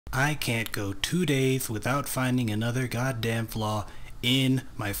I can't go 2 days without finding another goddamn flaw in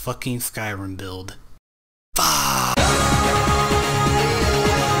my fucking Skyrim build. Fuck!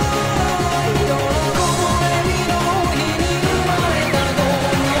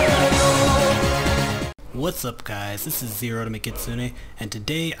 What's up guys, this is Zero to Mikitsune, and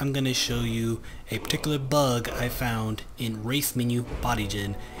today I'm going to show you a particular bug I found in Race Menu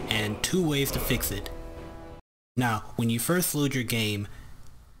Bodygen and 2 ways to fix it. Now, when you first load your game,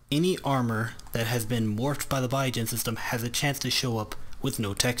 any armor that has been morphed by the Bodygen system has a chance to show up with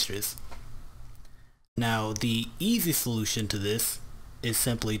no textures. Now, the easy solution to this is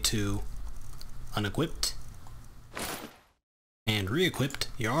simply to unequip and re-equip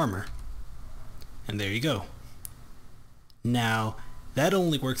your armor. And there you go. Now, that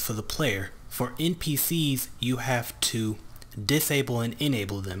only works for the player. For NPCs, you have to disable and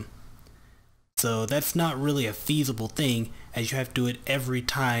enable them. So that's not really a feasible thing, as you have to do it every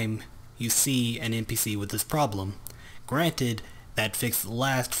time you see an NPC with this problem. Granted, that fix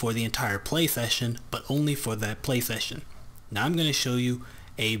lasts for the entire play session, but only for that play session. Now I'm going to show you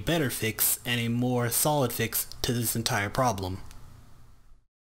a better fix and a more solid fix to this entire problem.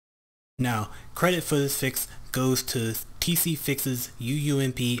 Now, credit for this fix goes to TC Fix's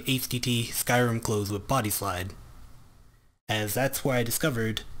UUMP HTT Skyrim Close with Body Slide, as that's where I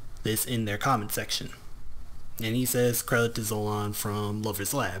discovered this in their comment section. And he says credit to Zolan from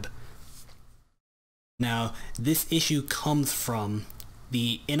Lover's Lab. Now, this issue comes from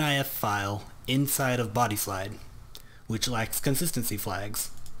the NIF file inside of Body Slide, which lacks consistency flags.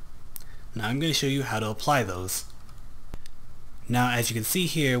 Now I'm going to show you how to apply those. Now, as you can see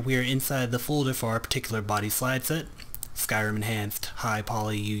here, we are inside the folder for our particular body slide set, Skyrim Enhanced High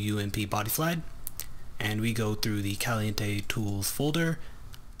Poly UUMP Body Slide, and we go through the Caliente Tools folder,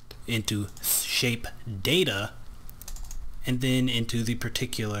 into Shape Data, and then into the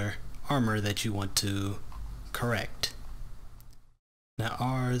particular armor that you want to correct. Now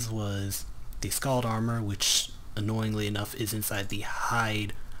ours was the Scald armor, which annoyingly enough is inside the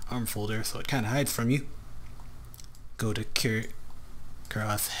Hide armor folder, so it kind of hides from you. Go to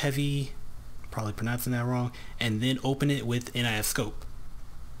Kuros Heavy, probably pronouncing that wrong, and then open it with NIF Scope.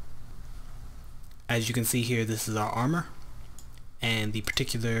 As you can see here, this is our armor, and the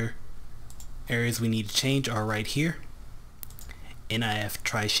particular areas we need to change are right here. NIF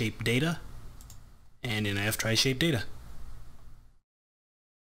Tri-Shape Data and NIF Tri-Shape Data.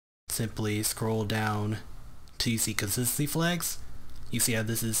 Simply scroll down till you see consistency flags. You see how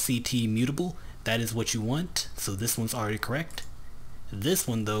this is CT mutable. That is what you want, so this one's already correct. This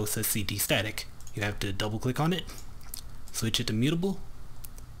one though says CT static. You have to double click on it, switch it to mutable,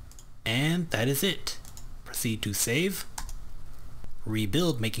 and that is it. Proceed to save,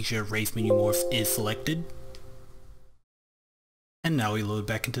 rebuild, making sure Race Menu Morphs is selected, and now we load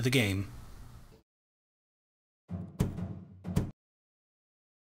back into the game.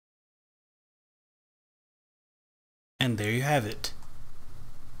 And there you have it.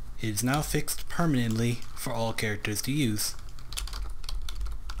 It is now fixed permanently for all characters to use.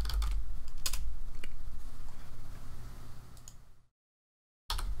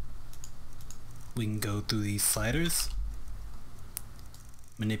 We can go through these sliders,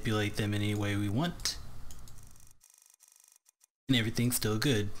 manipulate them any way we want, and everything's still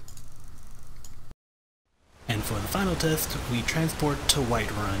good. And for the final test, we transport to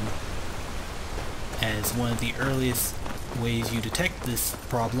Whiterun, as one of the earliest ways you detect this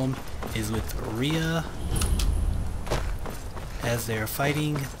problem is with Rhea as they're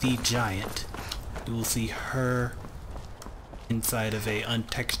fighting the giant. You will see her inside of a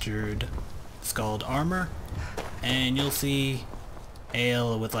untextured Scald armor, and you'll see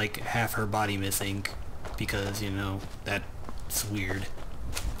Ale with like half her body missing because, you know, that's weird.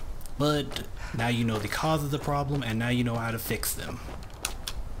 But now you know the cause of the problem, and now you know how to fix them.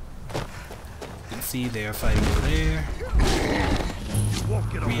 You can see they are fighting over there.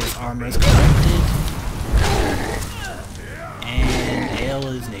 Rhea's armor is corrected, and Ale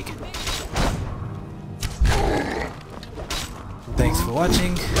is naked. Thanks for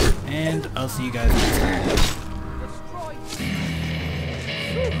watching, and I'll see you guys next time.